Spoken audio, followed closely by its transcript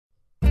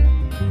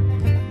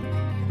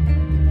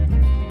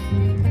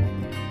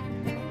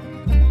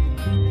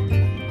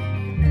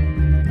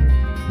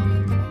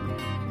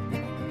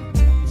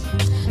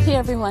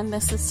everyone,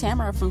 this is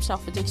Tamara from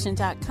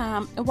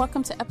shelfaddiction.com and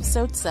welcome to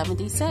episode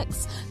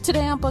 76.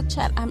 Today on Book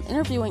Chat, I'm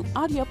interviewing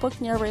audiobook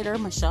narrator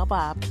Michelle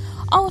Babb.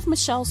 All of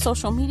Michelle's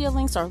social media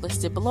links are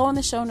listed below in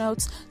the show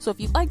notes, so if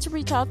you'd like to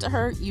reach out to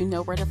her, you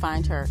know where to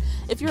find her.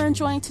 If you're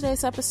enjoying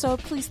today's episode,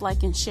 please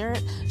like and share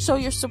it. Show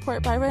your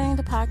support by rating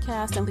the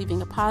podcast and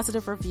leaving a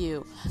positive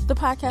review. The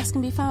podcast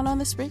can be found on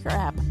the Spreaker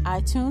app,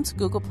 iTunes,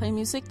 Google Play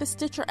Music, the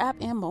Stitcher app,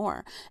 and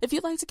more. If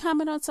you'd like to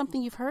comment on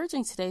something you've heard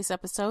in today's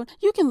episode,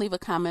 you can leave a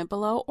comment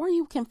below, or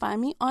you can find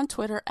me on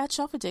Twitter at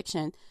Shelf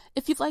Addiction.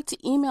 If you'd like to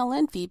email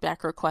in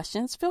feedback or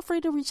questions, feel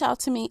free to reach out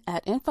to me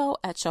at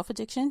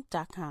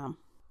info@shelfaddiction.com.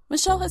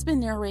 Michelle has been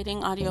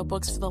narrating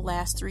audiobooks for the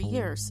last 3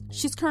 years.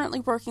 She's currently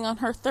working on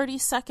her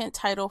 32nd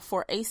title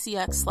for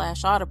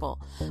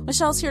ACX/Audible.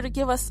 Michelle's here to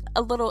give us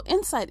a little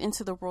insight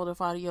into the world of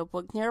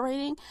audiobook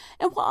narrating,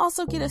 and we'll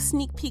also get a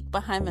sneak peek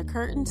behind the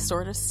curtain,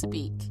 so to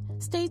speak.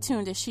 Stay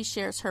tuned as she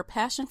shares her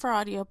passion for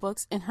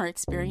audiobooks and her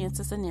experience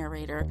as a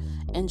narrator.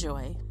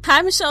 Enjoy.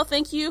 Hi, Michelle.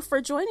 Thank you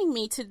for joining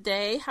me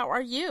today. How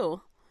are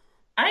you?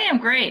 I am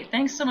great.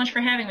 Thanks so much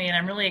for having me, and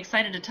I'm really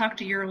excited to talk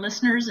to your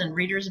listeners and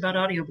readers about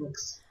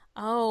audiobooks.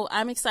 Oh,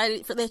 I'm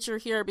excited that you're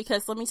here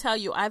because let me tell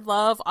you, I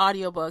love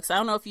audiobooks. I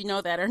don't know if you know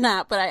that or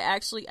not, but I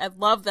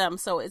love them.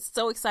 So it's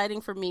so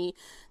exciting for me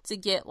to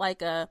get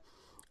like a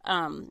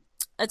time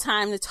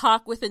to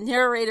talk with a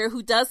narrator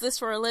who does this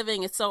for a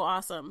living. It's so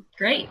awesome.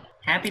 Great.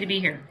 Happy to be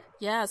here.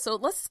 Yeah. So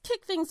let's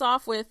kick things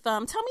off with, tell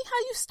me how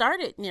you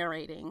started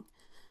narrating.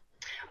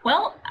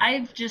 Well,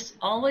 I've just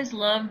always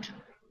loved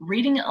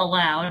reading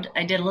aloud.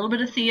 I did a little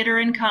bit of theater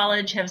in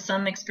college, have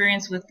some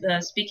experience with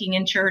speaking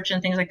in church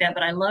and things like that,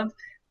 but I love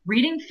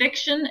reading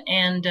fiction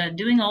and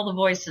doing all the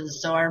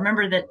voices. So I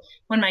remember that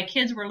when my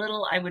kids were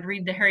little, I would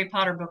read the Harry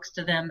Potter books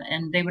to them,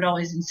 and they would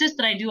always insist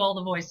that I do all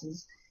the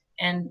voices.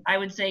 And I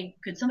would say,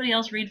 could somebody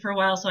else read for a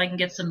while so I can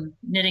get some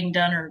knitting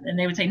done? And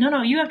they would say,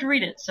 no, you have to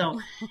read it.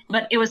 So,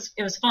 but it was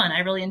fun.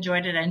 I really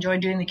enjoyed it. I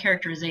enjoyed doing the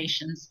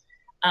characterizations.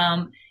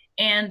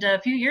 And a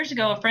few years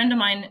ago, a friend of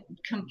mine,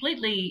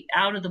 completely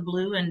out of the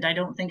blue, and I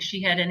don't think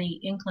she had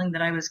any inkling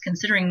that I was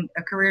considering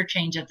a career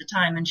change at the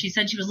time, and she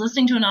said she was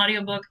listening to an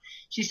audiobook.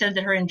 She said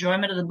that her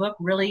enjoyment of the book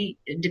really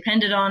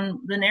depended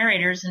on the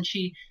narrators, and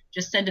she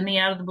just said to me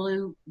out of the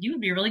blue, you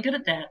would be really good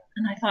at that.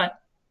 And I thought,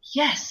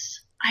 yes,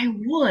 I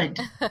would.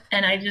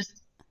 And I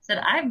just said,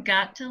 I've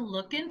got to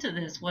look into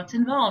this, what's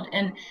involved.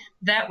 And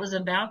that was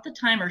about the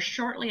time or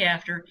shortly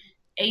after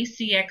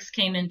ACX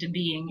came into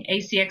being.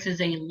 ACX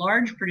is a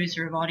large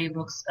producer of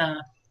audiobooks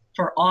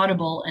for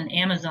Audible and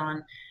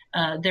Amazon.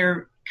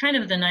 They're kind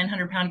of the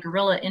 900-pound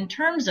gorilla in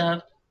terms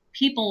of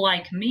people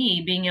like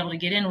me being able to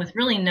get in with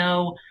really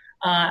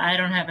I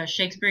don't have a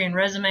Shakespearean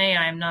resume.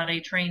 I'm not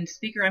a trained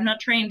speaker. I don't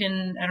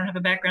have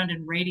a background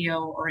in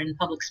radio or in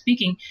public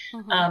speaking.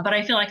 Mm-hmm. But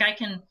I feel like I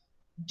can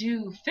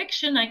do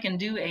fiction, I can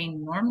do a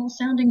normal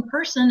sounding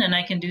person, and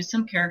I can do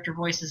some character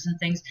voices and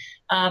things.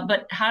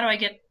 But how do I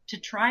get to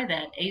try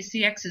that?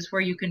 ACX is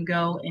where you can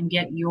go and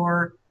get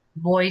your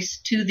voice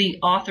to the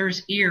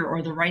author's ear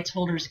or the rights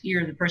holder's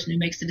ear, the person who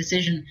makes the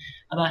decision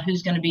about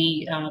who's going to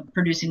be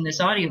producing this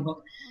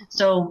audiobook.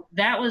 So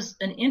that was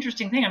an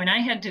interesting thing. I mean,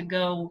 I had to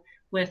go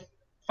with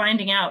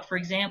finding out, for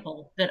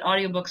example, that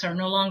audiobooks are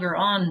no longer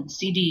on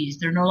CDs.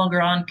 They're no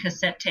longer on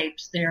cassette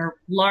tapes. They're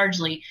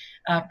largely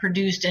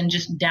produced and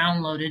just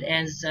downloaded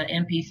as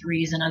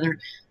MP3s and other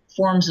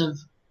forms of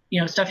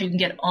stuff you can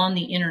get on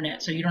the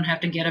internet, so you don't have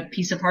to get a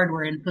piece of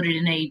hardware and put it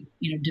in a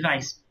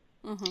device.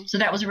 Mm-hmm. So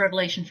that was a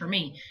revelation for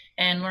me,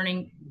 and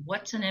learning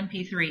what's an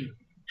MP3,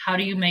 how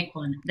do you make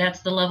one.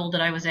 That's the level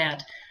that I was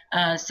at.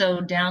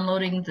 So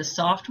downloading the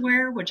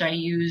software, which I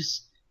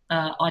use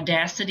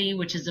Audacity,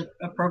 which is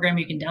a program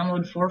you can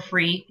download for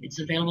free. It's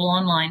available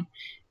online,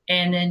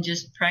 and then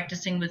just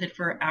practicing with it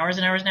for hours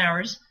and hours and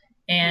hours,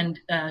 and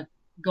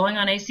going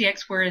on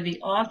ACX where the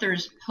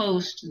authors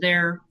post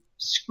their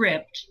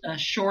script, a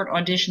short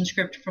audition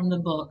script from the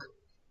book,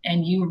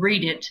 and you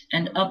read it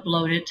and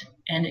upload it,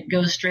 and it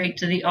goes straight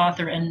to the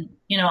author. And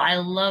I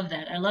love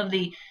that. I love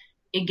the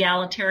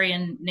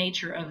egalitarian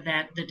nature of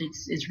that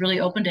it's really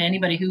open to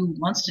anybody who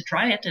wants to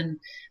try it, and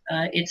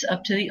it's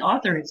up to the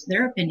author. It's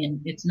their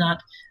opinion. It's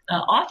not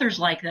authors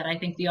like that. I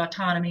think the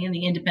autonomy and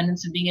the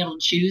independence of being able to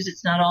choose,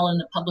 it's not all in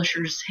the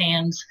publisher's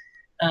hands.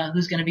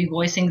 Who's going to be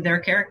voicing their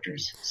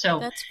characters. So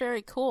that's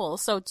very cool.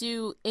 So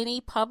do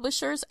any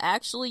publishers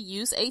actually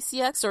use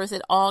ACX, or is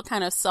it all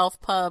kind of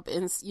self-pub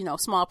and,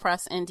 small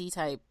press indie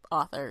type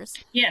authors?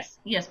 Yes,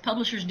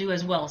 publishers do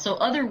as well. So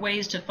other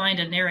ways to find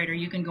a narrator,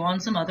 you can go on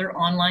some other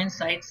online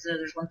sites.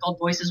 There's one called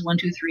Voices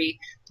 123.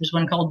 There's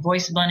one called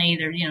Voice Bunny.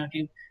 There, if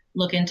you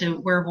look into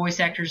where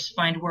voice actors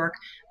find work,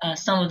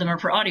 some of them are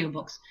for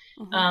audiobooks.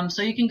 Mm-hmm.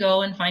 So you can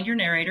go and find your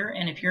narrator,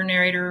 and if your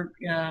narrator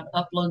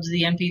uploads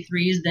the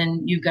MP3s,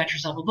 then you've got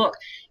yourself a book.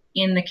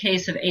 In the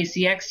case of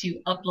ACX,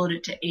 you upload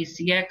it to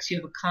ACX. You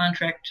have a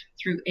contract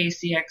through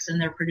ACX,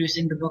 and they're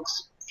producing the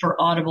books for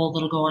Audible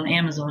that'll go on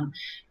Amazon.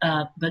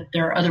 But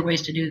there are other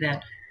ways to do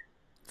that.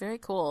 Very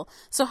cool.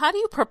 So how do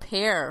you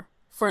prepare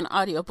for an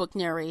audiobook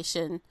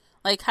narration?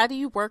 Like, how do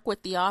you work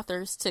with the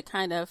authors to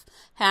kind of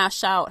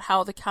hash out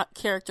how the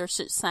character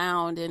should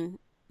sound and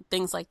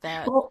things like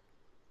that? Well,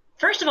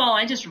 first of all,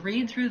 I just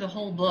read through the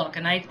whole book,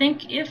 and I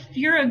think if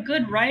you're a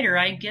good writer,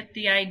 I get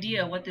the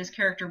idea what this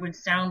character would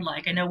sound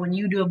like. I know when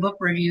you do a book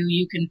review,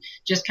 you can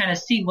just kind of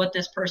see what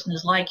this person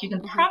is like. You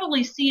can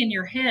probably see in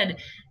your head,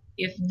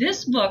 if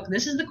this book,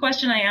 this is the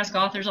question I ask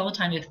authors all the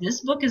time, if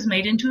this book is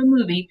made into a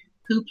movie,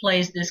 who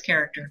plays this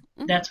character?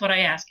 That's what I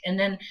ask.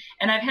 And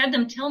I've had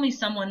them tell me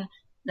someone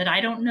that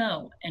I don't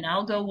know, and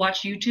I'll go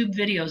watch YouTube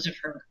videos of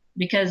her,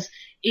 because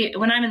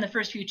when I'm in the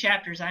first few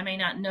chapters, I may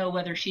not know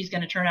whether she's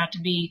going to turn out to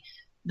be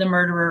the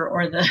murderer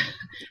or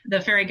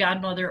the fairy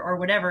godmother or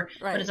whatever.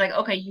 Right. But it's like,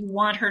 okay, you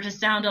want her to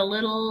sound a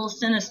little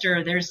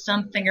sinister. There's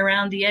something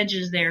around the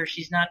edges there.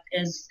 She's not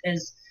as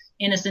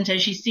innocent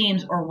as she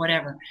seems or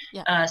whatever.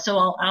 Yeah. So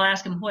I'll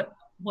ask them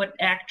what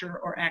actor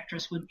or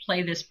actress would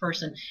play this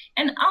person.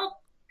 And I'll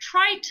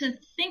try to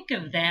think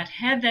of that,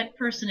 have that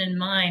person in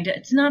mind.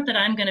 It's not that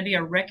I'm going to be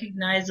a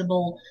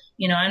recognizable,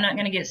 I'm not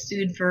going to get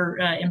sued for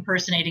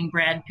impersonating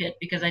Brad Pitt,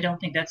 because I don't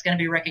think that's going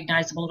to be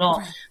recognizable at all.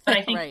 Right. But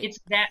I think it's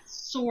that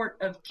sort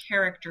of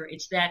character.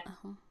 It's that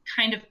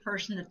kind of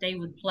person that they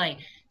would play.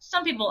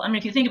 Some people,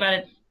 if you think about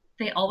it,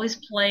 they always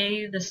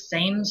play the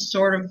same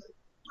sort of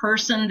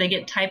person. They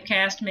get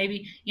typecast,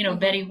 maybe,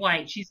 Betty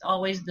White. She's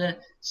always the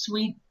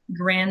sweet,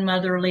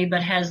 grandmotherly,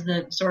 but has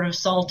the sort of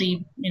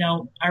salty,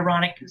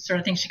 ironic sort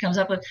of thing she comes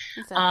up with.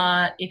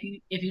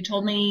 Exactly. If you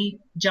told me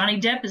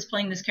Johnny Depp is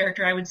playing this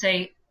character, I would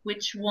say,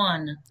 which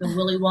one? The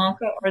Willy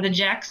Wonka or the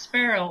Jack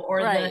Sparrow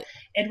or the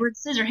Edward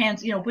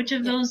Scissorhands? Which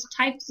of those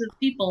types of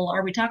people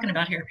are we talking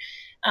about here?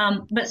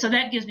 But so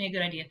that gives me a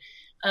good idea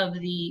of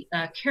the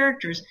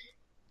characters.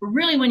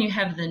 Really, when you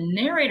have the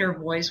narrator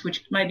voice,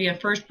 which might be a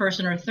first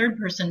person or third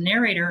person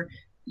narrator,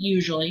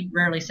 usually,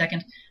 rarely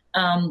second,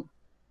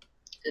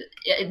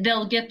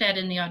 they'll get that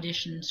in the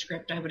audition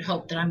script. I would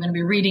hope that I'm going to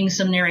be reading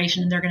some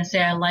narration and they're going to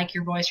say, I like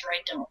your voice, or I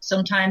don't.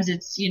 Sometimes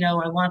it's,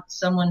 I want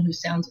someone who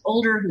sounds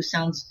older, who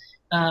sounds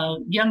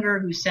younger,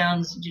 who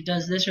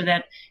does this or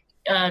that.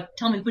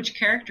 Tell me which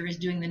character is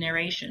doing the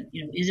narration.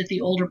 Is it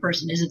the older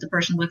person? Is it the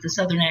person with the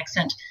southern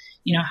accent?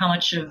 How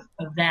much of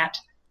that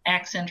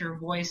accent or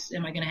voice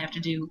am I going to have to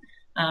do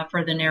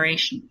for the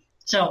narration?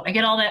 So I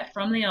get all that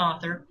from the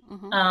author.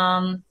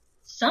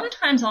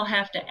 Sometimes I'll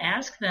have to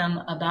ask them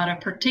about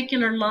a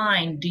particular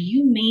line. Do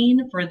you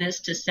mean for this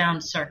to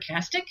sound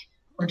sarcastic?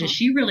 Or does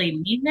she really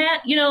mean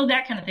that?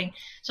 That kind of thing.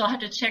 So I'll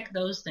have to check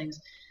those things.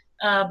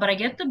 But I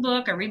get the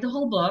book. I read the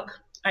whole book.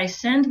 I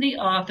send the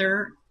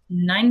author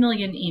 9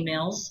 million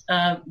emails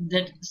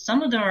that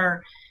some of them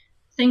are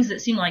things that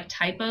seem like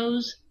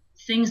typos,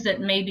 things that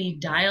may be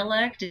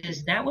dialect.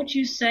 Is that what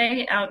you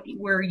say out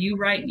where you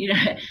write?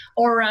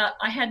 Or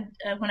I had,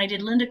 when I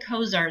did Linda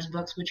Kozar's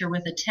books, which are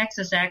with a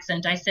Texas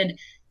accent, I said,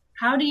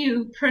 how do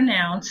you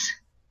pronounce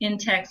in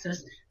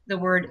Texas the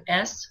word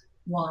SYRUP,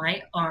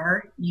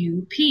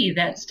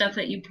 that stuff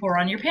that you pour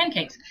on your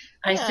pancakes?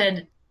 I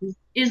said,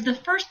 is the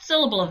first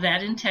syllable of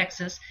that in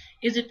Texas,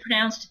 is it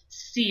pronounced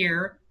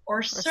sear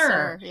or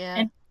sir?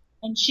 Yeah.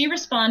 And she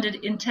responded,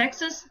 in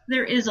Texas,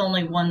 there is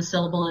only one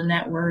syllable in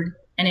that word,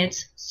 and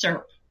it's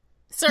syrup.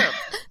 Syrup.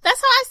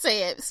 That's how I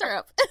say it.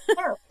 Syrup.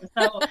 Syrup.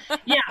 So,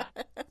 yeah.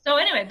 So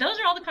anyway, those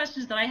are all the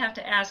questions that I have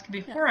to ask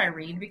before I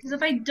read, because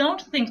if I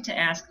don't think to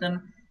ask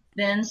them,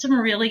 then some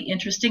really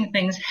interesting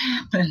things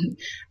happen.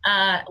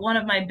 One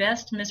of my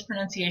best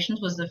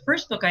mispronunciations was the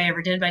first book I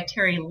ever did by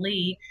Terry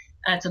Lee.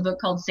 It's a book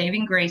called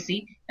Saving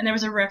Gracie, and there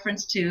was a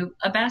reference to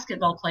a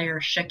basketball player,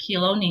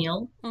 Shaquille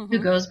O'Neal, who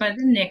goes by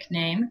the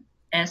nickname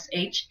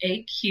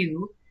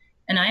SHAQ,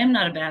 and I am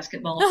not a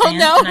basketball fan.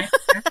 No.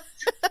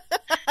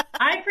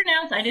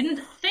 And I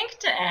didn't think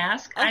to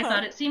ask. I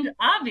thought it seemed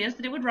obvious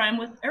that it would rhyme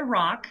with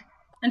Iraq,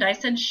 and I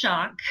said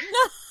shock.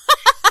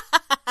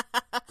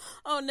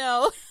 Oh,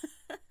 no.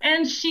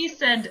 And she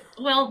said,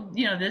 well,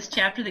 this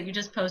chapter that you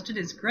just posted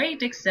is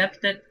great,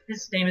 except that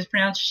his name is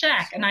pronounced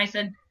Shaq. And I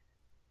said,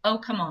 oh,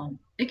 come on.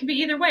 It could be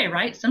either way,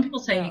 right? Some people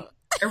say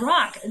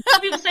Iraq, and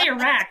some people say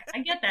Iraq. I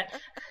get that.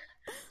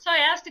 So I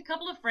asked a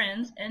couple of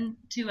friends, and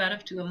 2 out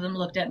of 2 of them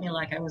looked at me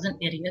like I was an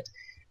idiot.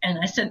 And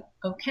I said,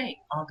 okay,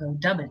 I'll go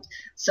dub it.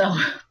 So,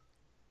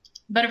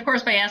 but of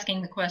course, by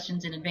asking the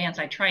questions in advance,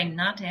 I try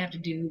not to have to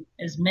do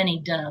as many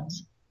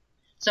dubs.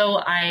 So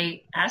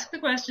I ask the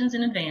questions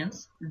in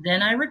advance,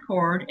 then I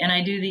record, and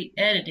I do the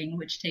editing,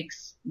 which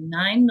takes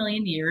 9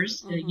 million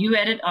years. You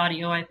edit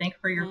audio, I think,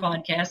 for your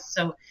podcast,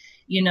 so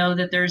you know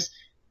that there's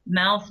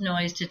mouth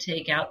noise to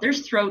take out.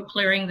 There's throat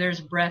clearing.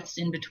 There's breaths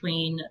in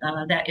between.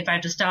 That if I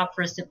have to stop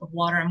for a sip of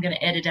water, I'm going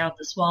to edit out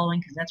the swallowing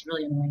because that's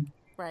really annoying.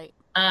 Right.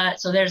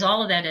 So there's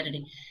all of that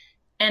editing.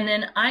 And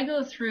then I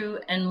go through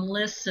and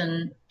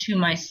listen to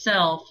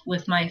myself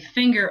with my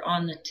finger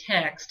on the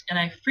text, and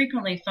I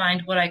frequently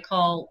find what I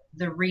call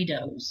the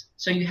redos.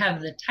 So you have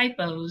the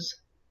typos,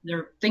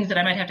 they're things that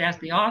I might have to ask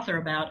the author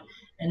about,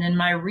 and then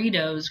my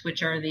redos,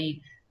 which are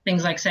the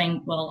things like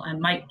saying, well, I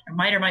might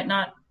or might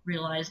not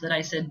realize that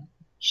I said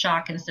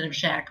shock instead of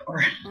shack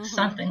or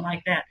something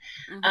like that.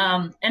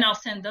 And I'll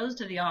send those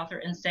to the author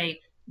and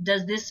say,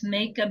 does this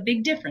make a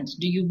big difference?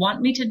 Do you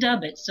want me to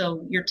dub it?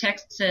 So your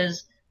text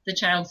says the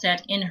child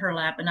sat in her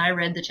lap, and I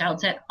read the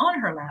child sat on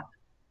her lap.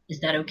 Is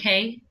that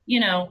okay?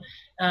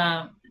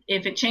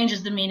 If it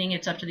changes the meaning,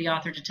 it's up to the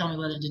author to tell me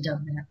whether to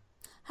dub that.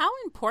 How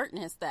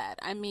important is that?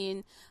 I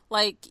mean,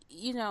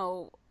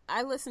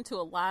 I listen to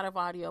a lot of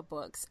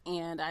audiobooks,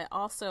 and I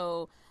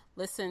also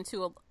listen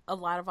to a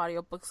lot of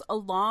audiobooks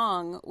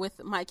along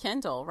with my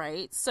Kindle,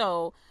 right?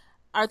 So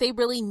are they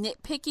really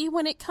nitpicky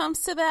when it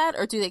comes to that,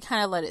 or do they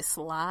kind of let it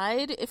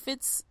slide if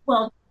it's...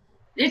 Well,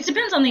 it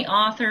depends on the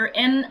author,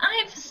 and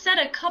I've said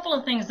a couple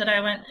of things that I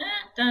went,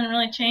 doesn't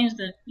really change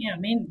the,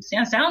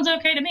 sounds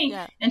okay to me.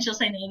 Yeah. And she'll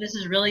say, no, this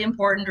is really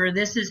important, or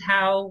this is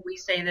how we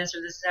say this,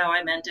 or this is how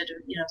I meant it,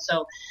 or,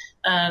 so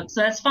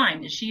that's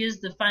fine. She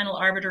is the final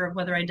arbiter of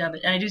whether I dub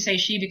it. And I do say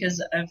she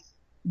because I've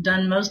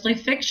done mostly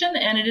fiction,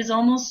 and it is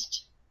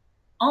almost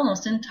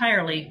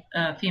entirely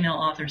female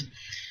authors.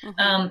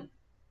 Mm-hmm.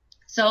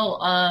 So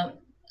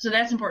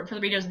that's important for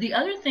the readers. The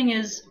other thing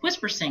is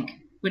WhisperSync,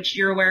 which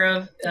you're aware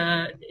of,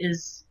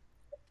 is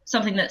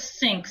something that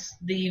syncs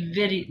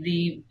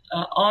the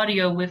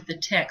audio with the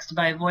text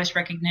by voice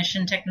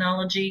recognition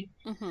technology.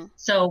 Mm-hmm.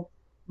 So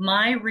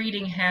my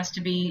reading has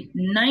to be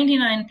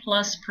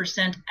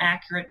 99+%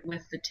 accurate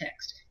with the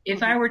text. If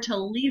mm-hmm. I were to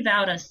leave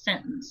out a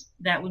sentence,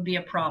 that would be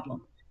a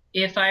problem.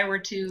 If I were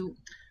to,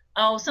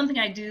 something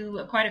I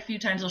do quite a few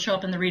times will show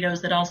up in the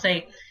reados that I'll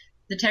say,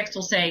 the text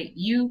will say,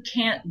 you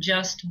can't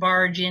just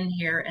barge in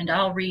here, and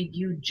I'll read,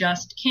 you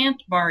just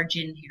can't barge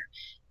in here.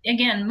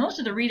 Again, most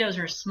of the reados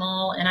are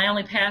small, and I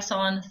only pass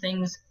on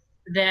things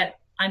that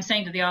I'm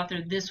saying to the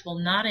author, this will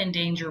not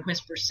endanger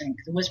WhisperSync.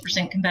 The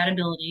WhisperSync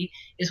compatibility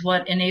is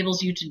what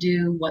enables you to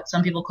do what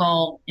some people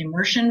call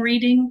immersion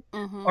reading,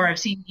 mm-hmm. or I've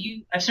seen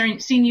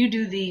you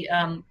do the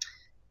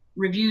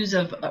reviews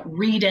of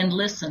read and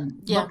listen,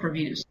 book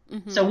reviews.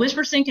 Mm-hmm. So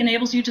WhisperSync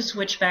enables you to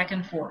switch back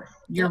and forth.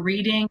 You're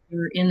reading,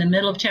 you're in the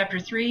middle of chapter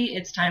 3,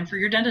 it's time for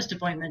your dentist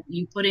appointment.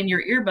 You put in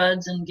your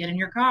earbuds and get in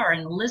your car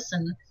and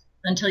listen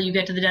until you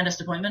get to the dentist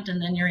appointment,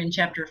 and then you're in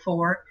chapter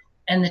 4,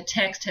 and the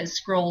text has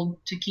scrolled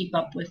to keep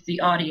up with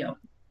the audio.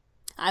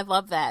 I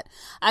love that.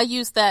 I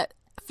use that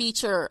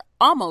feature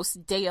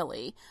almost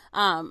daily.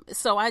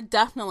 So I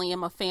definitely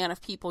am a fan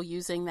of people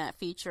using that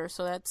feature.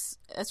 So that's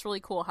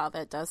really cool how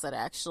that does it,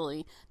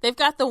 actually. They've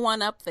got the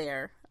one up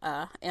there,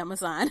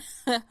 Amazon.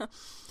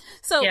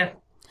 So yeah.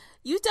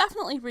 You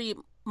definitely read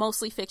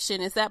mostly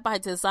fiction. Is that by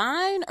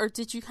design, or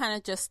did you kind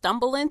of just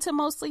stumble into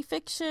mostly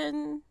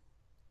fiction?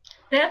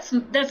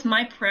 That's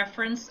my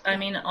preference. I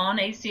mean, on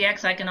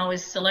ACX, I can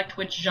always select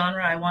which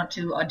genre I want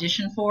to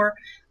audition for.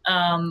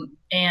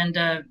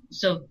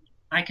 So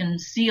I can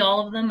see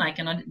all of them.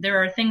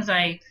 There are things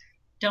I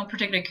don't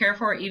particularly care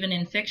for, even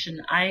in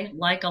fiction. I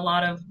like a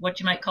lot of what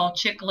you might call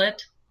chick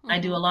lit. Mm-hmm. I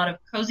do a lot of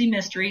cozy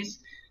mysteries.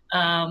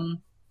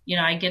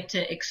 I get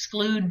to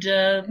exclude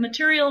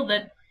material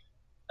that,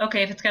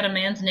 okay, if it's got a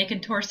man's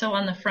naked torso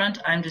on the front,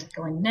 I'm just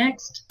going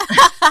next.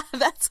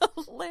 That's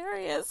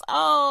hilarious.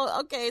 Oh,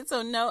 okay.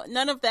 So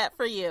none of that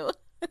for you.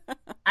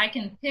 I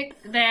can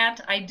pick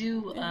that. I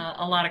do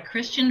a lot of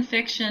Christian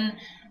fiction.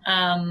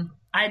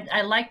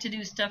 I like to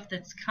do stuff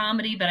that's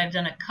comedy, but I've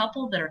done a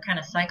couple that are kind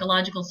of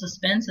psychological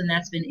suspense, and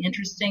that's been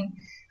interesting.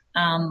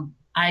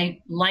 I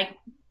like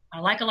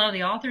a lot of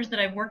the authors that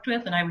I've worked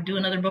with, and I would do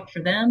another book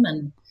for them.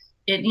 And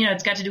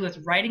it's got to do with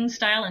writing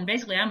style, and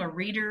basically I'm a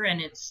reader,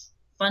 and it's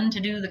fun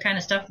to do the kind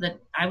of stuff that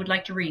I would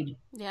like to read.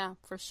 Yeah,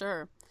 for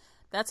sure.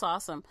 That's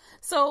awesome.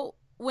 So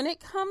when it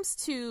comes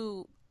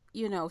to,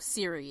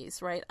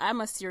 series, right?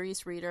 I'm a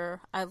series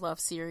reader. I love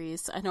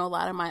series. I know a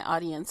lot of my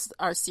audience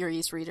are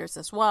series readers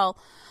as well.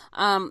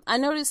 I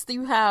noticed that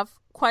you have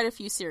quite a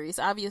few series.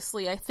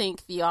 Obviously, I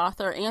think the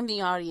author and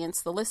the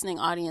audience, the listening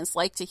audience,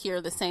 like to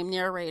hear the same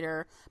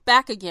narrator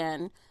back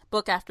again,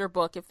 book after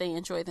book, if they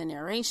enjoy the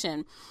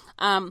narration.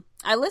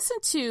 I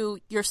listened to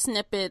your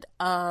snippet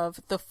of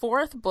the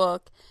 4th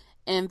book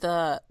in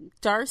the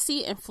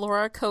Darcy and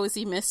Flora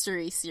Cozy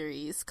Mystery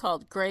series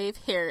called Grave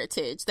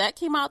Heritage. That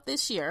came out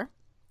this year.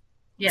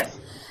 Yes.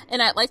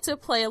 And I'd like to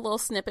play a little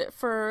snippet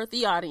for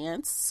the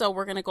audience. So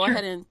we're going to go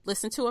ahead and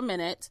listen to a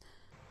minute.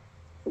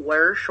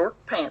 Wear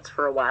short pants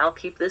for a while,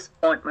 keep this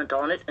ointment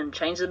on it, and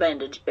change the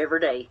bandage every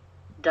day,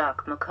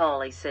 Doc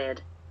Macaulay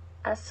said.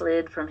 I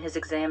slid from his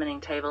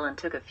examining table and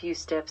took a few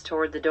steps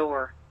toward the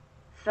door.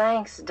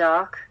 Thanks,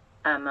 Doc,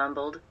 I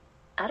mumbled.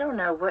 I don't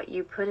know what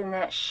you put in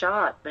that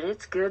shot, but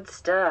it's good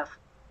stuff.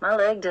 My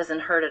leg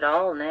doesn't hurt at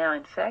all now.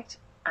 In fact,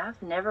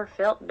 I've never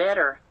felt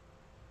better.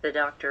 The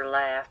doctor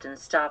laughed and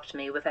stopped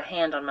me with a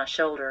hand on my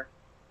shoulder.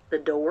 The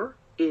door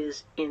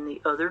is in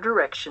the other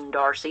direction,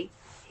 Darcy,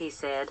 he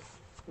said.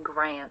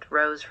 Grant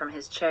rose from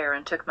his chair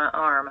and took my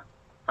arm.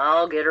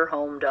 I'll get her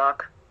home,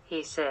 Doc,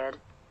 he said.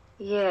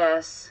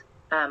 Yes,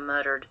 I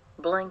muttered,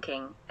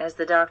 blinking as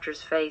the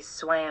doctor's face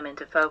swam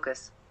into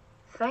focus.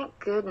 Thank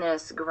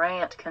goodness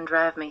Grant can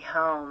drive me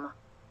home.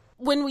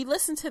 When we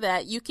listen to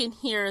that, you can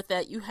hear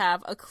that you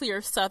have a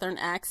clear Southern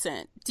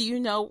accent. Do you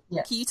know,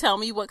 Can you tell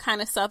me what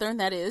kind of Southern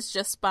that is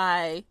just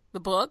by the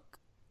book?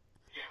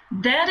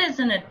 That is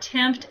an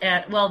attempt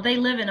at, well, they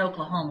live in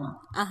Oklahoma.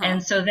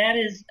 And so that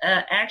is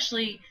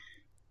actually,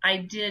 I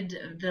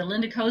did the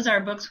Linda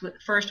Kozar books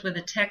first with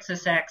a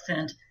Texas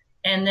accent,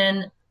 and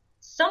then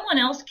someone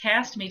else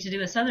cast me to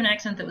do a Southern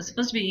accent that was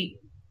supposed to be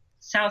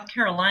South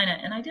Carolina,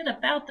 and I did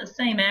about the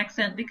same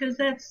accent because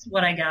that's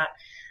what I got.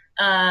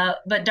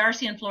 But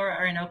Darcy and Flora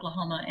are in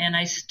Oklahoma, and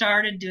I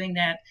started doing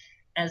that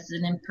as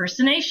an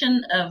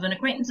impersonation of an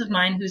acquaintance of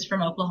mine who's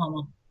from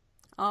Oklahoma.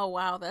 Oh,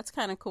 wow, that's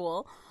kind of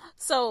cool.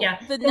 So yeah,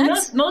 the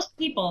next... most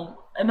people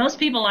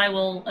I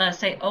will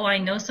say, oh, I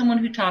know someone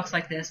who talks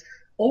like this.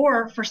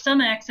 Or for some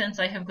accents,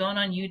 I have gone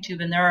on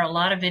YouTube, and there are a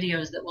lot of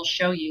videos that will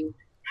show you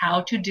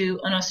how to do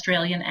an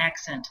Australian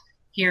accent.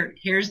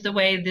 Here's the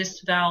way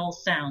this vowel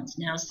sounds.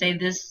 Now say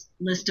this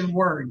list of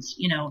words,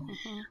 you know.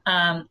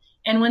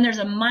 And when there's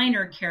a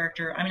minor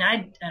character, I mean,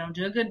 I don't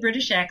do a good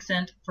British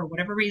accent. For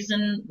whatever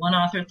reason, one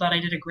author thought I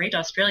did a great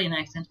Australian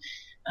accent,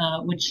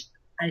 which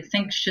I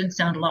think should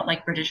sound a lot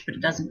like British, but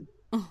it doesn't.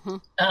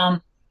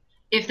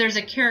 If there's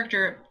a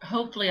character,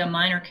 hopefully a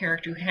minor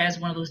character who has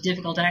one of those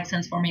difficult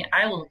accents for me,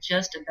 I will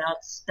just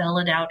about spell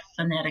it out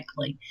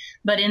phonetically.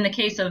 But in the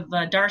case of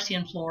Darcy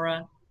and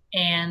Flora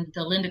and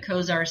the Linda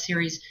Kozar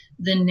series,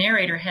 the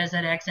narrator has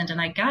that accent, and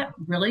I got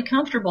really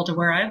comfortable to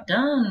where I've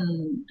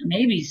done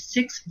maybe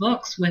 6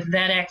 books with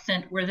that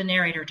accent where the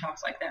narrator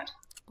talks like that.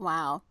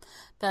 Wow,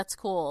 that's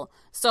cool.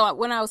 So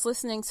when I was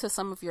listening to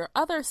some of your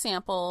other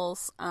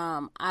samples,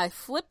 I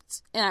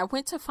flipped and I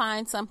went to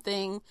find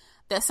something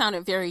that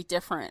sounded very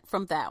different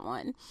from that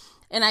one.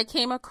 And I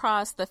came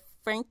across the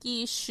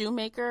Frankie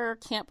Shoemaker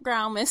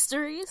Campground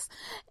Mysteries.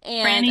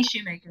 And Franny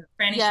Shoemaker.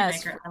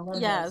 I love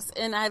yes, those.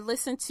 And I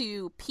listened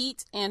to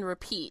Pete and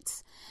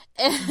Repeat.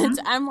 And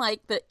I'm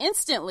like,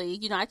 instantly,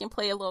 you know, I can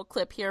play a little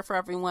clip here for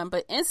everyone,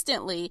 but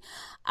instantly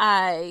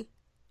I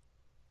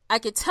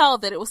could tell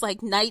that it was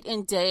like night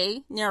and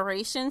day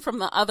narration from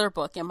the other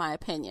book, in my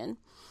opinion.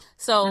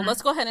 So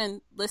let's go ahead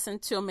and listen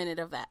to a minute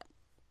of that.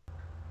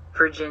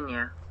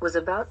 Virginia was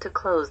about to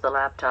close the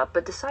laptop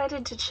but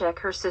decided to check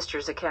her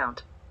sister's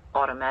account,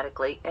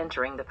 automatically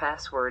entering the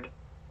password.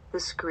 The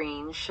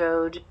screen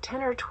showed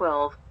 10 or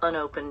 12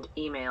 unopened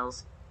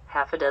emails,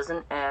 half a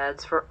dozen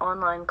ads for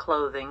online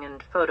clothing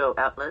and photo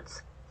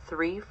outlets,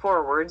 3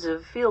 forwards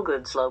of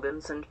feel-good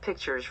slogans and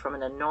pictures from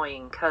an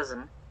annoying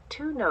cousin,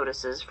 2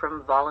 notices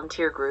from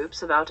volunteer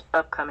groups about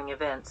upcoming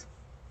events,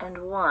 and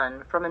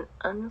 1 from an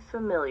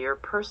unfamiliar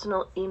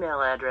personal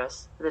email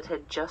address that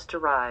had just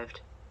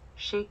arrived.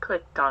 She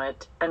clicked on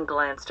it and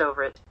glanced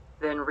over it,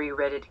 then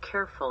reread it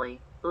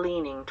carefully,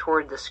 leaning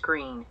toward the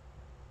screen.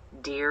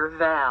 "Dear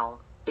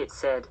Val," it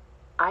said,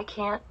 "I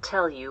can't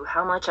tell you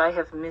how much I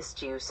have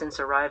missed you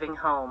since arriving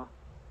home.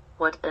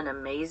 What an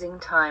amazing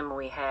time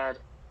we had.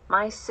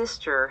 My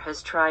sister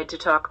has tried to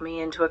talk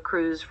me into a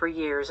cruise for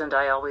years, and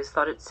I always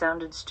thought it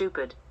sounded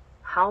stupid.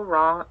 How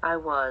wrong I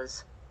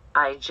was.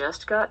 I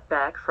just got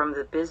back from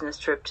the business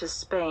trip to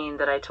Spain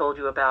that I told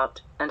you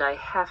about, and I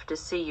have to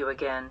see you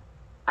again.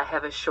 I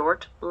have a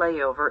short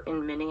layover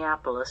in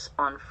Minneapolis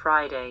on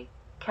Friday.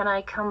 Can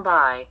I come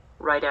by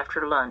right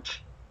after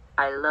lunch?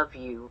 I love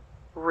you,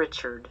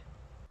 Richard."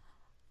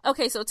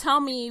 Okay, so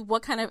tell me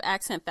what kind of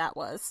accent that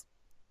was.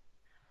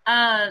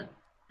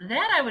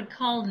 That I would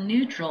call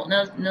neutral.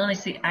 No, let me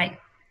see.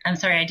 I'm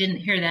sorry, I didn't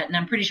hear that, and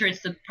I'm pretty sure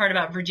it's the part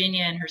about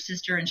Virginia and her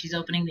sister, and she's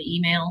opening the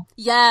email.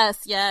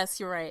 Yes,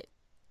 you're right.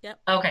 Yep.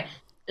 Okay,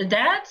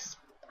 that's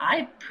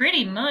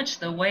pretty much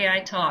the way I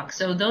talk.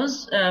 So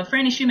those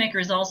Franny Shoemaker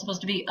is all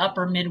supposed to be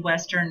upper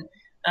Midwestern,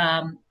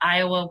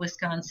 Iowa,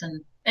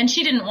 Wisconsin, and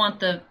she didn't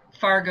want the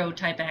Fargo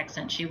type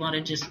accent.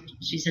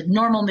 She said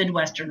normal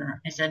Midwesterner.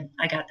 I said,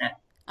 I got that.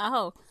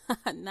 Oh,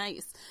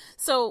 nice.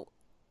 So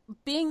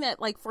being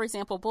that, like, for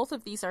example, both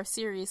of these are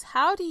series,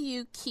 how do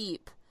you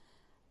keep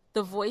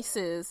the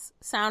voices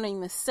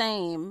sounding the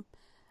same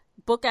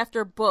book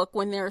after book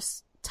when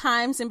there's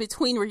times in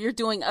between where you're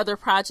doing other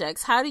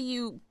projects? How do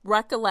you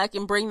recollect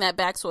and bring that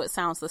back so it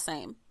sounds the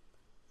same?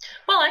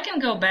 Well, I can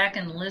go back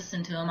and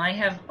listen to them. I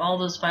have all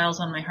those files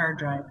on my hard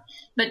drive.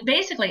 But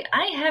basically,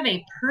 I have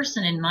a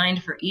person in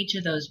mind for each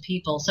of those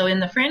people. So in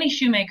the Franny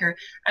Shoemaker,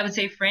 I would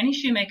say Franny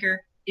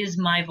Shoemaker is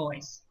my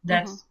voice.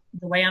 That's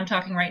the way I'm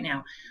talking right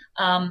now.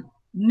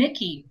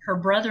 Mickey, her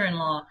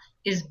brother-in-law,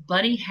 is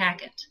Buddy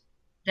Hackett.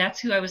 That's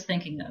who I was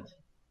thinking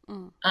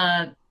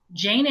of.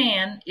 Jane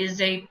Ann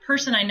is a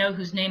person I know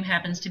whose name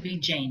happens to be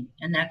Jane,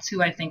 and that's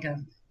who I think of,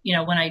 you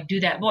know, when I do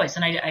that voice.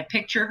 And I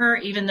picture her,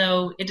 even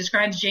though it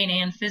describes Jane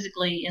Ann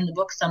physically in the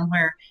book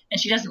somewhere, and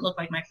she doesn't look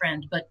like my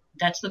friend, but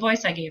that's the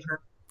voice I gave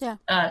her.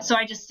 Yeah. So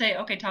I just say,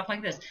 okay, talk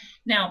like this.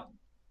 Now,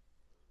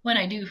 when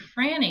I do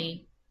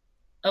Franny,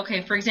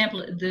 okay, for example,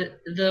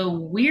 the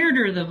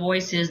weirder the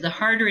voice is, the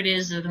harder it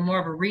is, or the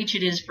more of a reach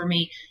it is for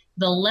me,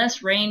 the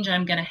less range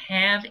I'm going to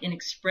have in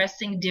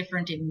expressing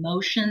different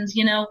emotions.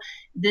 You know,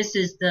 this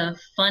is the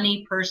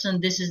funny person.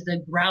 This is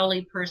the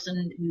growly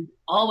person who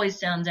always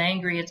sounds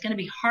angry. It's going to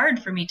be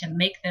hard for me to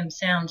make them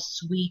sound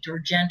sweet or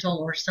gentle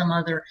or some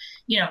other,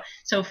 you know.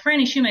 So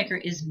Franny Shoemaker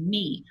is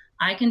me.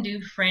 I can do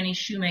Franny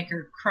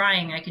Shoemaker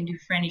crying. I can do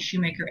Franny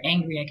Shoemaker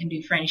angry. I can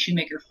do Franny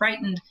Shoemaker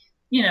frightened.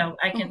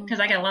 I can, because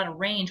I got a lot of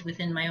range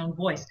within my own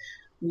voice.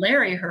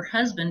 Larry, her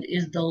husband,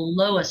 is the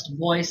lowest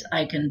voice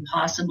I can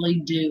possibly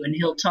do, and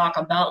he'll talk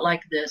about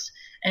like this.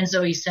 And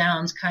so he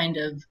sounds kind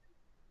of,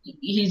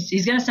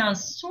 he's going to sound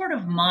sort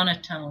of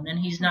monotone, and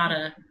he's not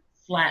a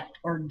flat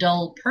or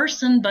dull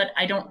person, but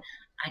I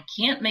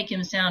can't make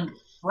him sound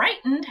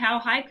frightened. How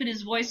high could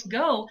his voice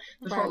go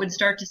before it would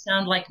start to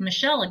sound like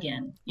Michelle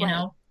again, you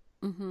know?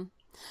 Mm-hmm.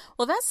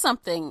 Well, that's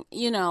something,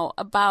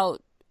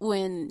 about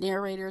when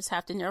narrators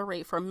have to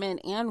narrate for men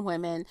and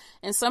women,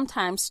 and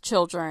sometimes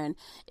children,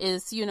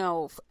 is,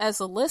 as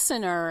a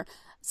listener,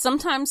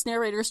 sometimes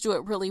narrators do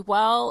it really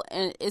well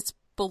and it's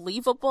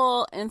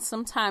believable, and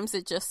sometimes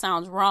it just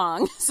sounds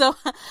wrong. So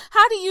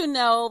how do you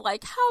know,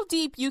 like, how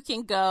deep you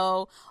can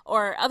go,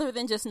 or other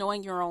than just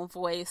knowing your own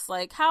voice,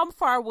 like, how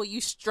far will you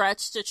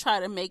stretch to try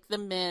to make the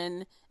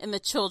men and the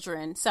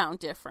children sound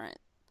different?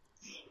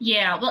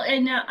 Yeah, well,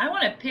 and I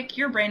want to pick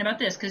your brain about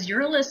this because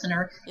you're a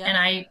listener, and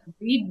I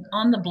read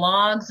on the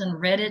blogs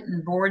and Reddit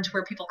and boards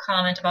where people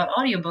comment about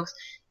audiobooks.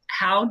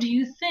 How do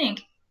you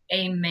think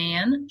a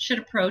man should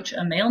approach,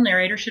 a male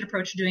narrator should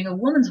approach doing a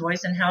woman's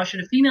voice, and how should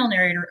a female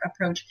narrator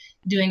approach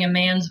doing a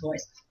man's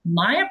voice?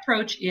 My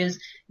approach is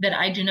that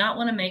I do not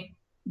want to make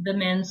the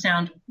men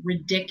sound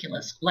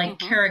ridiculous, like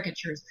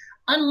caricatures,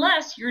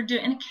 unless you're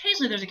doing, and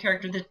occasionally there's a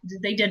character that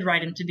they did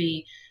write him to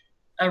be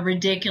a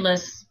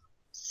ridiculous,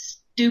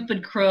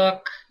 stupid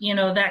crook,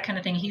 that kind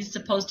of thing. He's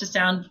supposed to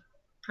sound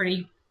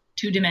pretty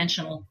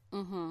two-dimensional.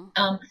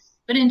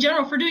 But in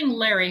general, for doing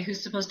Larry,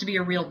 who's supposed to be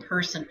a real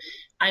person,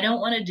 I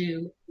don't want to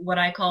do what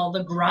I call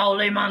the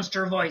growly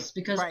monster voice,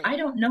 because I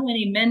don't know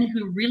any men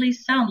who really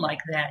sound like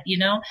that,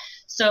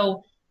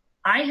 So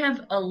I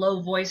have a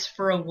low voice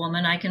for a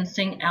woman. I can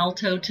sing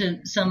alto to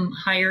some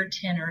higher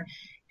tenor,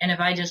 and if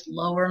I just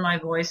lower my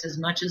voice as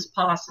much as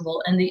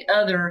possible. And the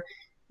other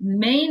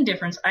main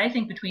difference, I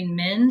think, between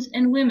men's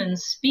and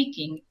women's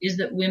speaking is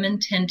that women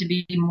tend to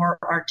be more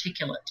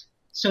articulate.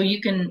 So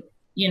you can,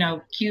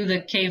 cue the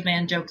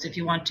caveman jokes if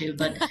you want to,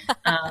 but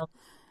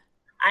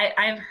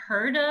I've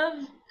heard of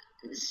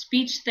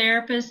speech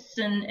therapists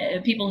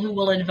and people who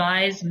will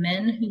advise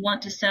men who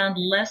want to sound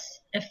less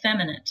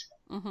effeminate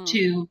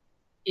to,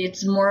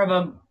 it's more of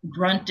a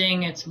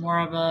grunting, it's more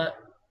of a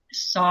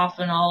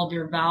soften all of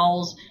your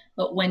vowels,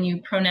 but when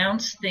you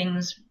pronounce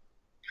things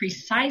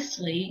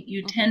precisely,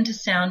 you tend to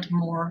sound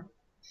more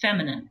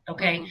feminine.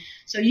 Okay.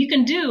 So you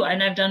can do,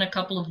 and I've done a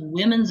couple of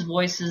women's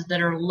voices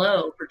that are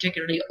low,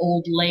 particularly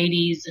old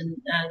ladies and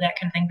that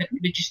kind of thing, but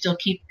you still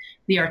keep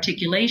the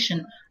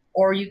articulation.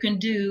 Or you can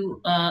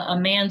do a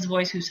man's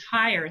voice who's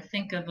higher.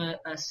 Think of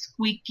a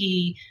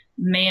squeaky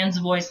man's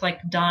voice like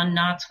Don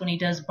Knotts when he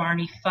does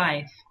Barney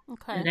Fife.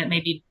 Okay. That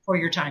may be before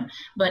your time.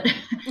 But,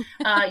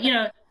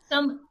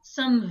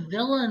 some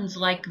villains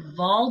like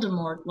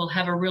Voldemort will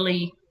have a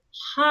really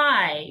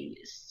high,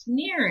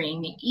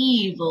 sneering,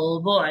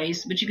 evil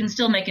voice, but you can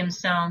still make him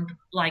sound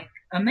like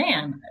a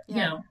man,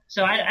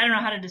 So I don't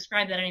know how to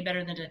describe that any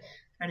better than to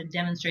try to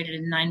demonstrate it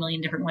in 9 million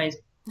different ways.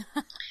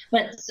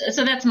 But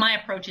so that's my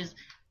approach, is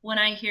when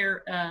I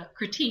hear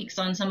critiques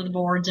on some of the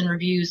boards and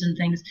reviews and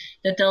things,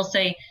 that they'll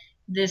say,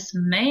 this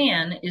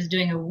man is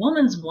doing a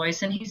woman's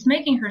voice and he's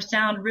making her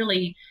sound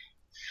really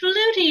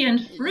fluty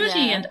and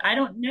fruity, and I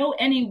don't know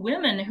any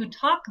women who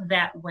talk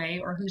that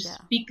way or who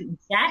speak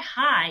that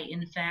high,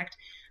 in fact,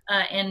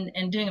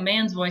 and doing a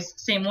man's voice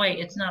same way.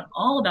 It's not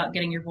all about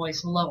getting your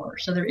voice lower.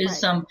 So there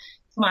is come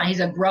on, he's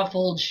a gruff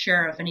old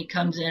sheriff and he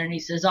comes in and he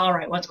says, all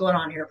right, what's going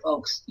on here,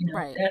 folks?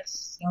 That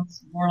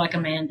sounds more like a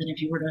man than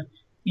if you were to,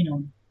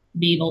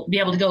 be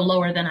able to go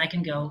lower than I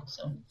can go.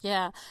 So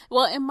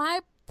well, in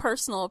my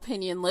personal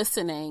opinion,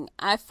 listening,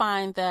 I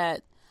find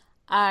that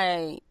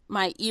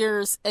my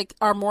ears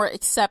are more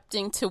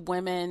accepting to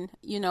women,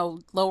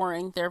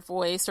 lowering their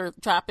voice or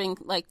dropping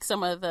like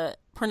some of the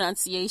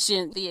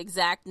pronunciation, the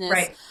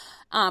exactness.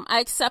 I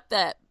accept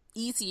that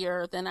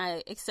easier than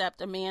I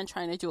accept a man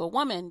trying to do a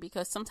woman,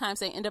 because sometimes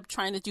they end up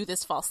trying to do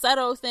this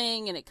falsetto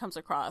thing and it comes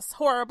across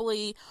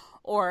horribly,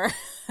 or,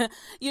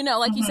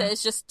 like you said,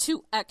 it's just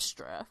too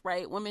extra,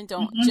 right? Women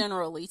don't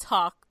generally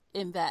talk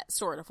in that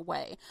sort of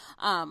way.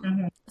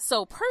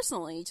 So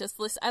personally,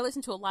 I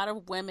listen to a lot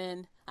of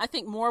women. I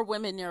think more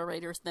women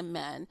narrators than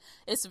men.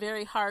 It's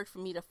very hard for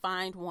me to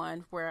find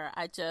one where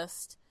I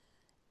just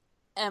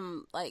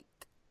am like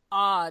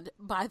awed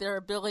by their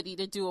ability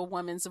to do a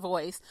woman's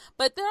voice.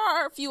 But there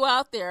are a few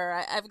out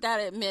there. I've got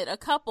to admit, a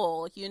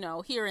couple,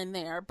 here and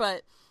there.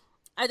 But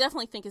I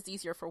definitely think it's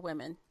easier for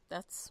women.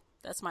 That's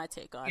my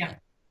take on it.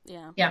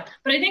 Yeah.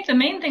 But I think the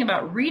main thing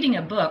about reading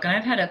a book, and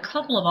I've had a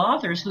couple of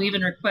authors who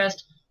even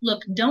request,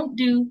 look, don't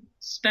do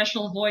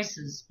special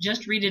voices.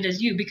 Just read it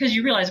as you, because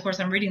you realize, of course,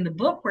 I'm reading the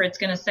book where it's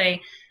going to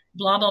say,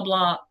 blah, blah,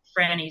 blah,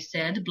 Franny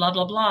said, blah,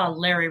 blah, blah,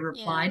 Larry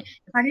replied.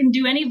 If I didn't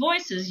do any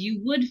voices,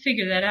 you would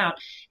figure that out.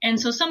 And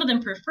so some of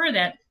them prefer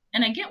that.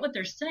 And I get what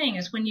they're saying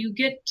is when you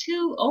get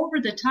too over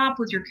the top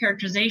with your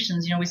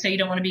characterizations, we say you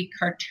don't want to be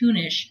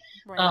cartoonish,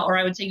 or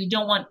I would say you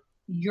don't want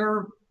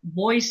your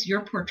voice,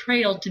 your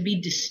portrayal to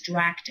be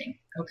distracting.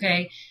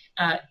 Okay.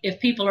 If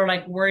people are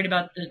like worried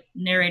about the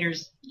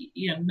narrator's,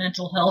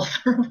 mental health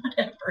or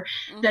whatever,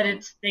 that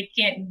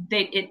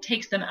it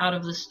takes them out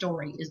of the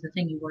story is the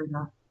thing you worry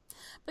about.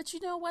 But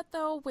you know what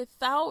though,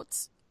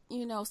 without,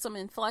 some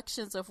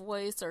inflections of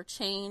voice or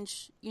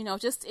change,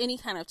 just any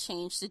kind of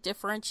change to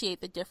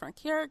differentiate the different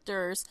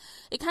characters,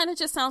 it kind of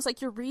just sounds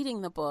like you're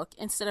reading the book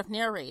instead of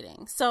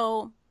narrating.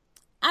 So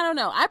I don't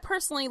know. I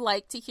personally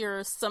like to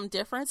hear some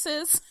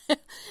differences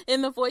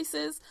in the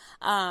voices.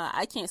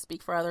 I can't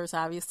speak for others,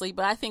 obviously,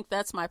 but I think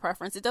that's my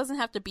preference. It doesn't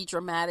have to be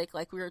dramatic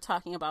like we were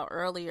talking about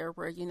earlier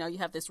where, you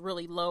have this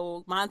really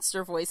low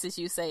monster voice as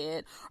you say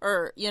it,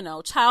 or,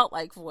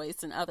 childlike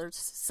voice in other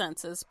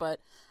senses. But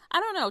I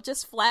don't know,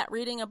 just flat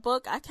reading a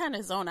book, I kind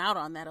of zone out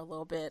on that a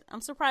little bit.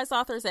 I'm surprised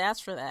authors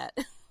ask for that.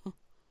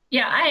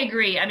 Yeah, I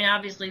agree. I mean,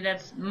 obviously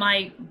that's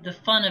the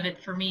fun of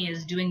it for me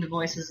is doing the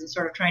voices and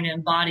sort of trying to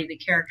embody the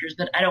characters,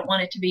 but I don't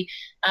want it to be,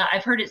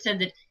 I've heard it said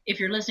that if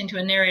you're listening to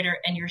a narrator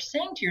and you're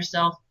saying to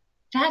yourself,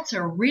 that's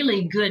a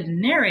really good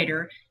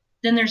narrator,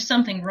 then there's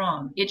something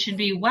wrong. It should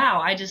be,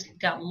 wow, I just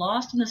got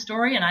lost in the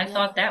story and I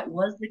thought that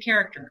was the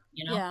character,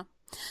 Yeah.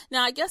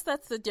 Now, I guess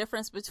that's the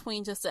difference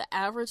between just an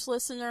average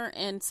listener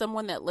and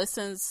someone that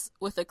listens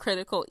with a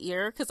critical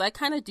ear, because I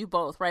kind of do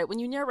both, right? When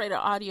you narrate an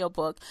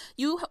audiobook,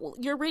 you're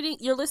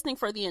listening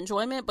for the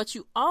enjoyment, but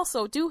you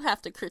also do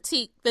have to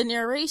critique the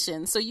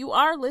narration. So you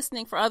are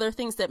listening for other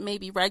things that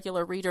maybe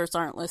regular readers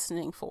aren't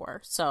listening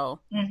for. So.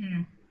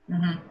 Mm-hmm.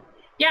 Mm-hmm.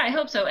 Yeah, I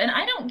hope so. And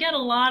I don't get a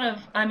lot of,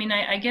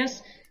 I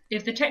guess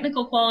if the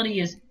technical quality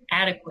is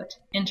adequate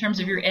in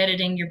terms of your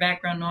editing, your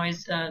background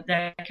noise,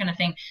 that kind of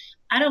thing,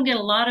 I don't get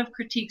a lot of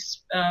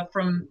critiques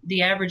from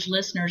the average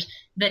listeners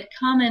that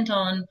comment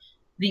on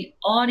the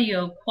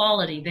audio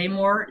quality.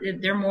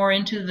 They're more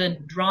into the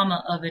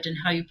drama of it and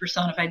how you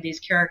personified these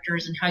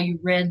characters and how you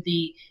read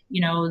the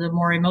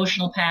more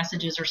emotional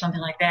passages or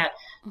something like that,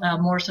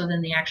 more so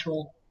than the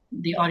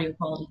audio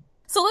quality.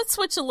 So let's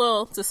switch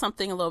to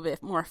something a little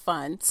bit more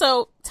fun.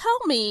 So tell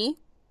me,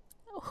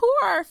 who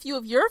are a few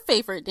of your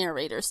favorite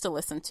narrators to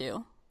listen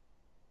to?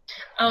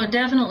 Oh,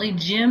 definitely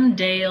Jim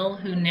Dale,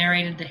 who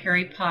narrated the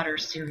Harry Potter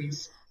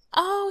series.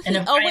 Oh, he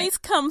always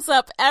comes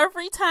up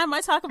every time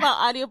I talk about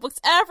audiobooks.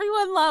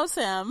 Everyone loves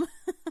him.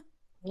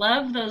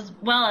 Love those.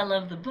 Well, I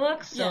love the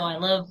books, so I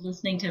love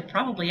listening to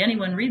probably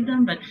anyone read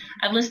them, but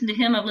I've listened to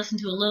him. I've listened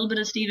to a little bit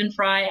of Stephen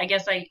Fry. I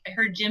guess I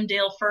heard Jim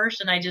Dale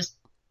first, and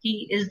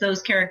he is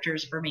those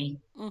characters for me.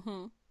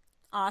 Mm-hmm.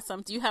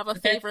 Awesome. Do you have a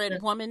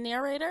favorite woman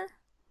narrator?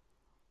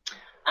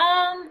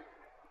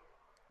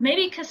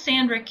 Maybe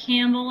Cassandra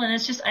Campbell, and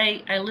it's just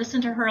I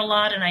listen to her a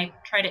lot and I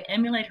try to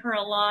emulate her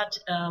a lot.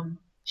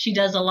 She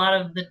does a lot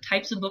of the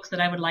types of books that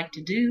I would like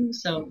to do,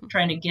 so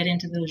trying to get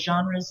into those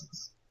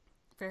genres.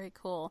 Very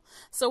cool.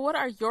 So what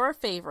are your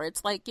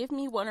favorites? Like, give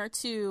me one or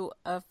two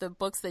of the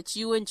books that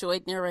you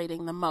enjoyed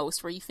narrating the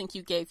most, where you think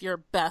you gave your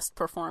best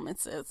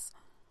performances.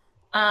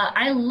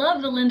 I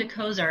love the Linda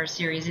Kozar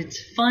series.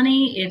 It's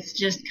funny. It's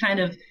just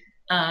kind of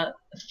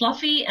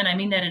fluffy, and I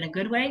mean that in a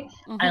good way.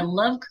 Mm-hmm. I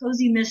love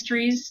cozy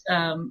mysteries.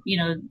 I'm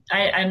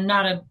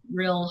not a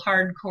real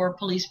hardcore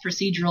police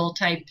procedural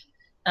type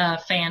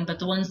fan, but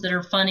the ones that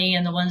are funny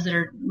and the ones that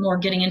are more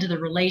getting into the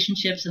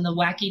relationships and the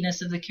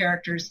wackiness of the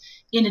characters,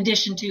 in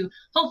addition to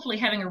hopefully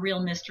having a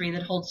real mystery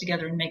that holds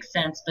together and makes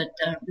sense, but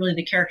really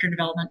the character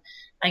development,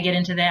 I get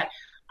into that.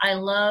 I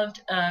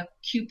loved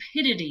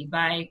Cupidity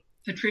by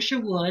Patricia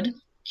Wood.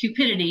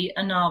 Cupidity,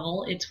 a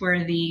novel. It's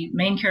where the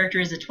main character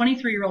is a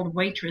 23-year-old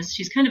waitress.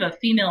 She's kind of a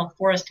female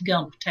Forrest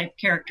Gump type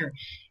character.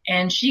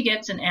 And she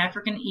gets an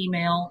African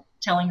email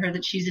telling her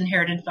that she's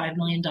inherited $5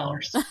 million.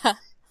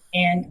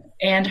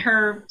 and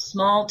her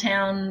small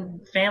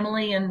town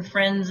family and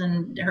friends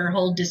and her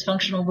whole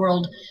dysfunctional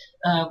world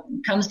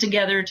comes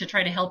together to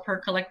try to help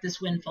her collect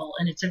this windfall.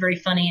 And it's a very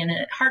funny and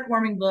a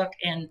heartwarming book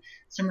and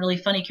some really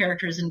funny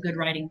characters and good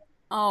writing.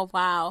 Oh,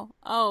 wow.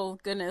 Oh,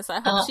 goodness.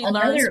 I hope she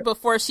learns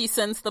before she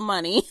sends the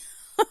money.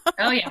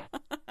 Oh, yeah.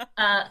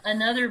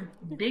 Another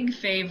big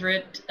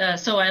favorite.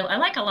 So I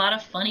like a lot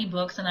of funny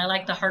books, and I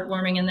like the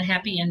heartwarming and the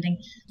happy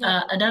ending.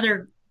 Yeah.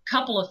 Another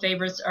couple of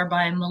favorites are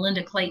by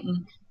Melinda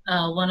Clayton.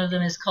 One of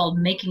them is called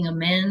Making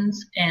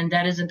Amends, and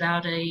that is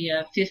about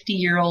a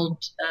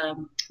 50-year-old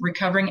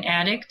recovering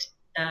addict,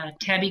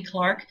 Tabby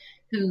Clark,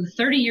 who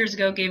 30 years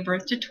ago gave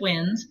birth to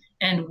twins.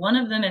 And one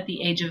of them at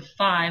the age of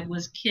 5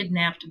 was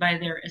kidnapped by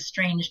their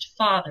estranged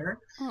father.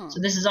 So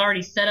this is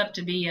already set up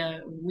to be a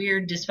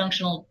weird,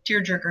 dysfunctional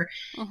tearjerker.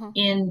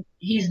 And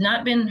he's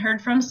not been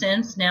heard from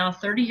since. Now,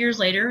 30 years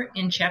later,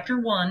 in Chapter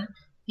 1,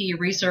 he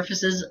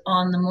resurfaces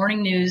on the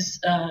morning news.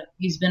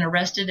 He's been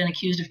arrested and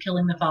accused of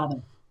killing the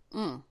father.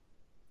 Wow.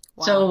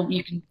 So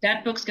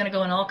that book's going to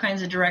go in all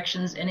kinds of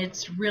directions, and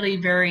it's really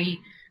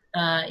very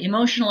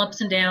emotional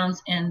ups and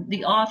downs. And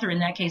the author in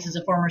that case is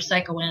a former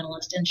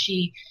psychoanalyst, and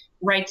she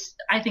writes,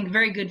 I think,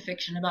 very good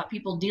fiction about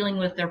people dealing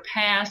with their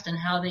past and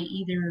how they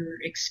either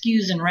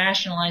excuse and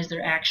rationalize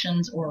their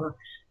actions or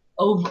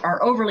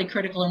are overly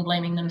critical and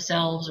blaming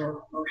themselves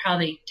or how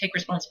they take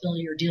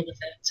responsibility or deal with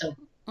it. So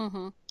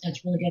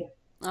that's really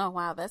good. Oh,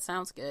 wow. That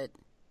sounds good.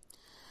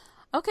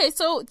 Okay,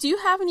 so do you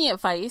have any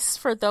advice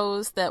for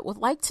those that would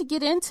like to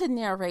get into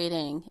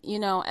narrating,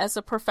 as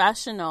a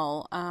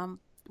professional?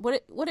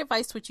 What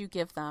advice would you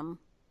give them?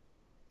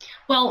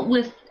 Well,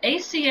 with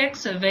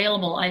ACX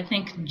available, I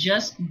think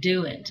just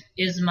do it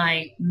is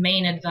my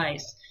main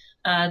advice.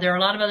 There are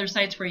a lot of other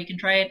sites where you can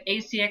try it.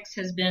 ACX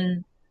has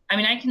been,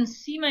 I can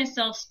see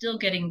myself still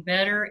getting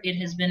better. It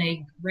has been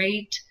a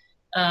great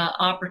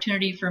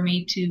opportunity for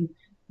me to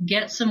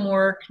get some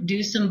work,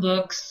 do some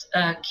books,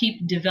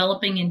 keep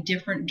developing in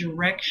different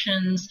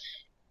directions,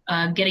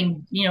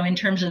 getting, in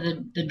terms of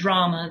the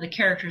drama, the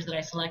characters that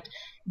I select,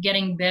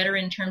 getting better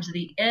in terms of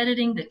the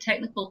editing, the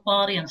technical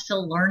quality. I'm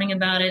still learning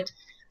about it.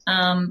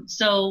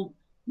 So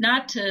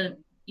not to,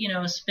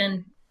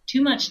 spend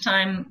too much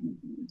time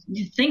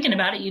thinking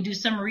about it. You do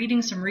some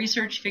reading, some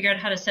research, figure out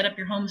how to set up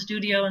your home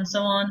studio and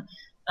so on,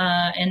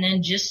 and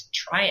then just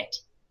try it.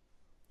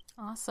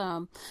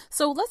 Awesome.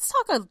 So let's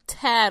talk a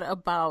tad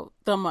about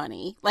the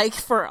money, like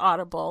for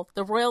Audible,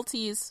 the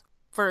royalties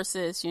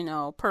versus,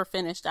 per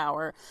finished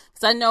hour.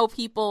 Because I know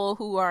people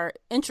who are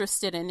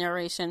interested in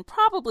narration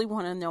probably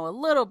want to know a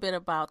little bit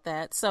about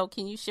that. So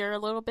can you share a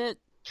little bit?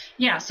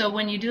 Yeah. So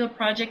when you do a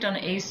project on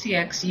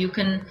ACX, you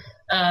can,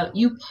 I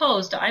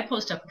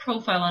post a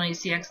profile on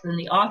ACX, then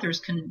the authors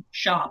can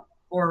shop.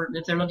 Or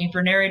if they're looking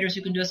for narrators,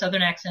 you can do a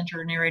Southern accent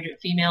or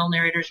female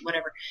narrators,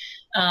 whatever.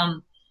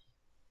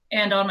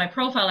 And on my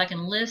profile, I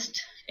can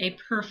list a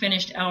per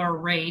finished hour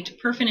rate.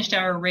 Per finished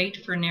hour rate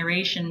for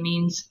narration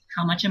means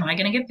how much am I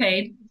going to get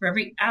paid for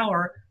every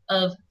hour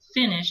of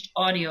finished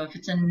audio. If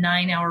it's a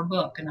 9-hour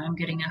book and I'm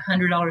getting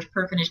 $100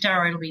 per finished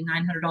hour, it'll be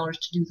 $900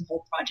 to do the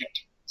whole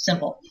project.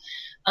 Simple.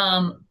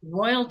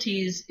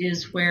 Royalties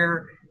is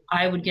where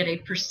I would get a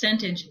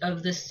percentage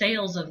of the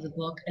sales of the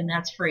book, and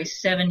that's for a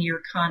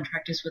 7-year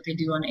contract is what they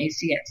do on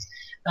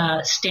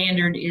ACX.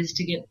 Standard is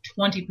to get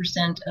 20%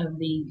 of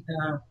the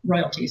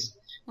royalties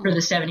for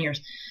the 7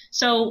 years.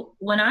 So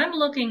when I'm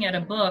looking at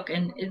a book,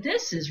 and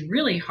this is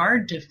really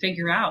hard to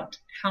figure out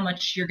how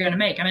much you're going to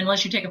make.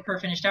 Unless you take a per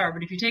finished hour,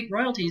 but if you take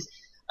royalties,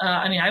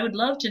 I would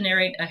love to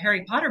narrate a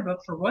Harry Potter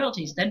book for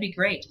royalties. That'd be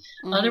great.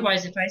 Mm-hmm.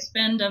 Otherwise, if I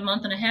spend a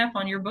month and a half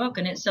on your book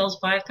and it sells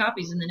 5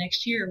 copies in the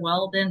next year,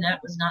 well, then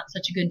that was not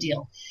such a good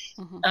deal.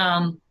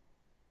 Mm-hmm.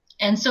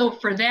 And so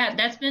for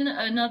that's been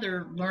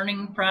another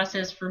learning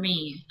process for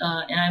me.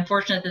 And I'm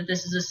fortunate that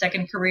this is a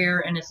second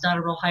career and it's not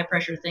a real high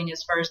pressure thing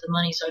as far as the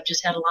money. So I've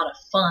just had a lot of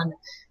fun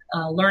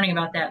learning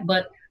about that.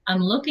 But I'm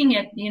looking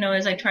at,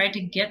 as I try to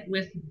get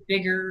with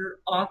bigger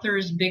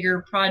authors,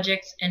 bigger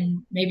projects,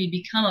 and maybe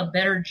become a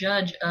better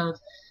judge of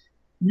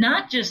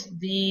not just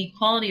the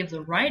quality of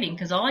the writing,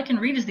 because all I can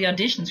read is the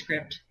audition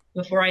script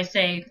before I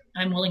say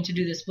I'm willing to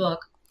do this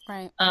book.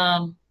 Right.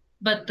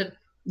 But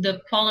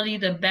the quality,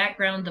 the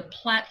background, the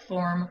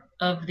platform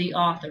of the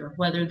author,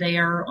 whether they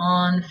are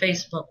on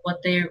Facebook,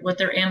 what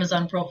their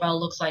Amazon profile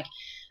looks like.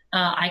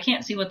 I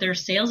can't see what their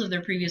sales of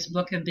their previous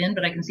book have been,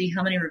 but I can see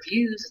how many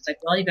reviews. It's like,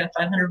 well, you got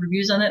 500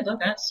 reviews on that book.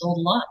 That's sold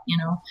a lot,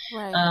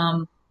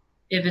 Right.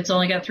 If it's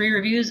only got 3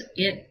 reviews,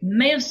 it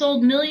may have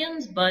sold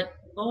millions, but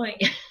boy,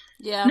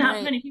 yeah, not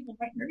right. many people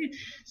write reviews.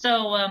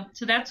 So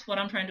that's what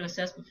I'm trying to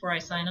assess before I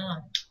sign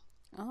on.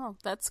 Oh,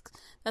 that's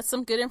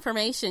some good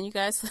information. You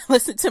guys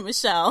listen to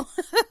Michelle.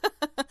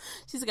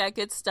 She's got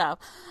good stuff.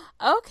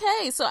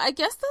 Okay, so I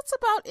guess that's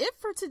about it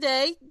for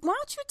today. Why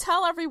don't you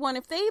tell everyone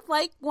if they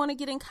want to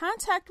get in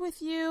contact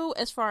with you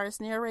as far as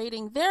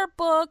narrating their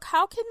book,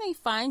 how can they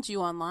find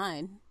you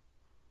online?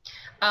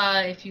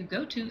 If you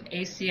go to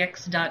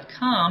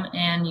acx.com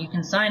and you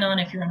can sign on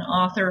if you're an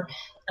author,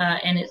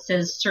 and it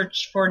says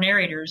search for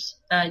narrators,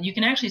 you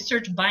can actually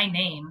search by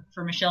name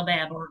for Michelle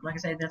Babb, or like I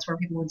said, that's where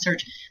people would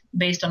search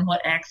based on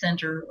what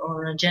accent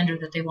or gender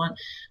that they want.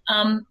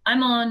 I'm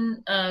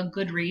on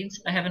Goodreads.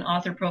 I have an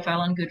author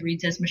profile on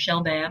Goodreads as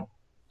Michelle Babb.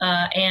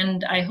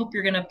 And I hope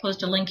you're going to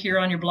post a link here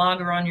on your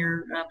blog or on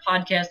your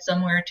podcast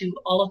somewhere to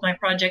all of my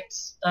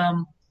projects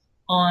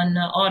on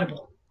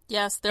Audible.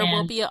 Yes, there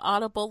will be an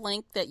Audible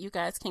link that you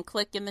guys can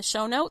click in the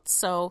show notes.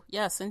 So,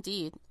 yes,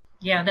 indeed.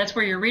 Yeah, that's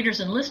where your readers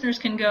and listeners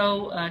can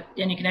go,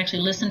 and you can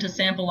actually listen to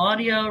sample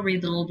audio,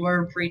 read the little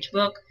blurb for each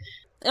book.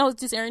 Oh,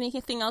 is there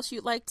anything else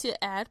you'd like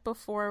to add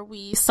before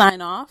we sign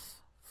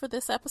off for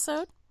this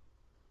episode?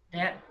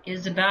 That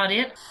is about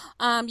it.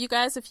 You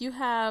guys, if you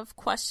have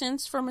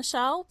questions for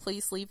Michelle,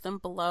 please leave them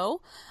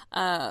below.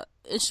 And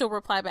she'll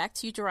reply back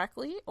to you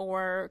directly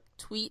or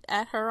tweet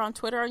at her on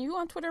Twitter. Are you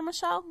on Twitter,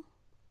 Michelle?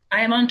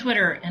 I am on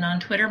Twitter, and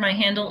on Twitter my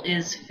handle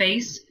is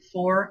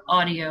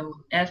Face4Audio,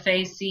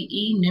 FACE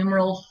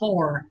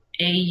 4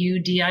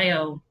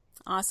 AUDIO.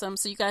 Awesome.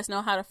 So you guys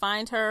know how to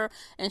find her,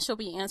 and she'll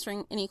be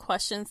answering any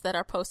questions that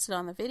are posted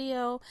on the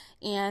video.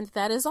 And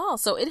that is all.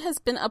 So it has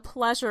been a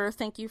pleasure.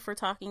 Thank you for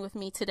talking with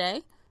me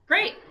today.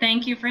 Great.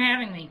 Thank you for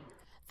having me.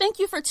 Thank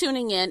you for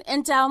tuning in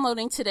and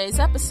downloading today's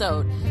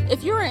episode.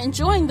 If you are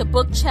enjoying the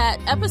Book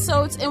Chat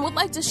episodes and would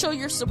like to show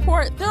your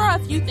support, there are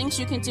a few things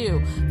you can do.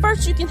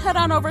 First, you can head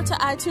on over to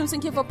iTunes and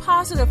give a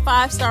positive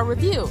 5-star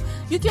review.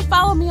 You can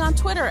follow me on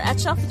Twitter at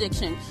Shelf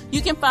Addiction.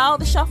 You can follow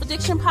the Shelf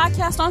Addiction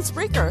podcast on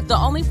Spreaker, the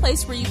only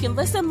place where you can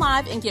listen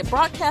live and get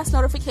broadcast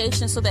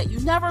notifications so that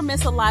you never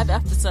miss a live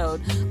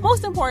episode.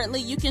 Most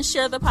importantly, you can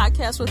share the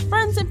podcast with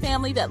friends and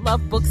family that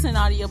love books and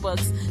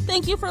audiobooks.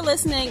 Thank you for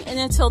listening, and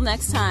until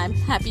next time,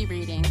 happy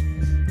reading.